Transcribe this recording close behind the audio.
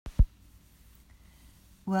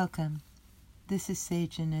Welcome. This is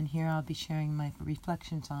Sagen, and here I'll be sharing my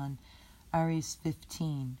reflections on Aries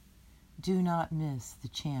 15. Do not miss the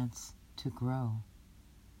chance to grow.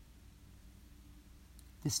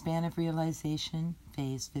 The span of realization,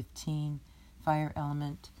 phase 15, fire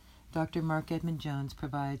element. Dr. Mark Edmund Jones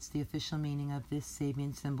provides the official meaning of this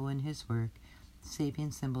Sabian symbol in his work,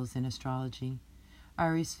 Sabian Symbols in Astrology.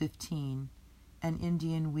 Aries 15, an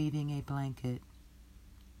Indian weaving a blanket.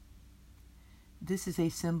 This is a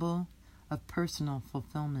symbol of personal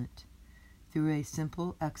fulfillment through a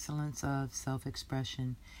simple excellence of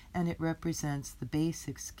self-expression, and it represents the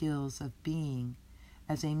basic skills of being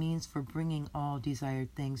as a means for bringing all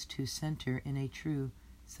desired things to center in a true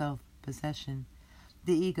self-possession.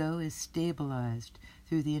 The ego is stabilized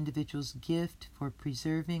through the individual's gift for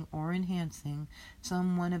preserving or enhancing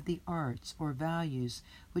some one of the arts or values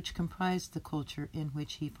which comprise the culture in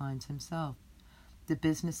which he finds himself. The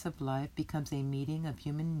business of life becomes a meeting of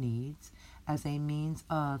human needs as a means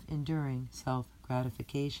of enduring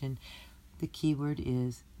self-gratification. The key word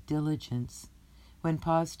is diligence. When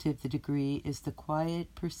positive, the degree is the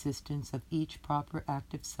quiet persistence of each proper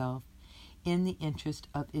act of self in the interest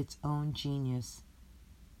of its own genius.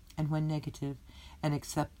 And when negative, an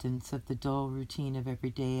acceptance of the dull routine of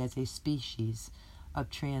every day as a species of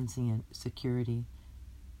transient security.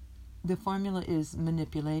 The formula is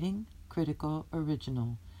manipulating, critical,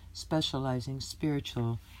 original, specializing,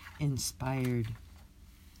 spiritual, inspired.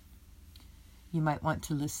 You might want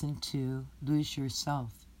to listen to Lose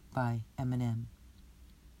Yourself by Eminem.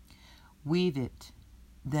 Weave it,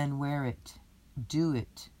 then wear it, do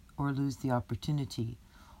it, or lose the opportunity.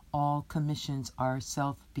 All commissions are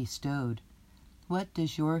self-bestowed. What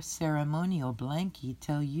does your ceremonial blankie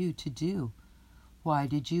tell you to do? Why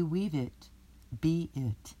did you weave it? Be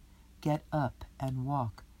it. Get up and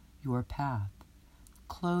walk your path.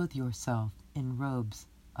 Clothe yourself in robes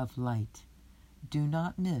of light. Do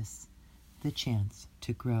not miss the chance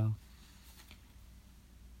to grow.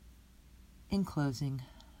 In closing,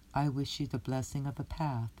 I wish you the blessing of a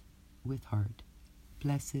path with heart.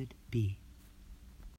 Blessed be.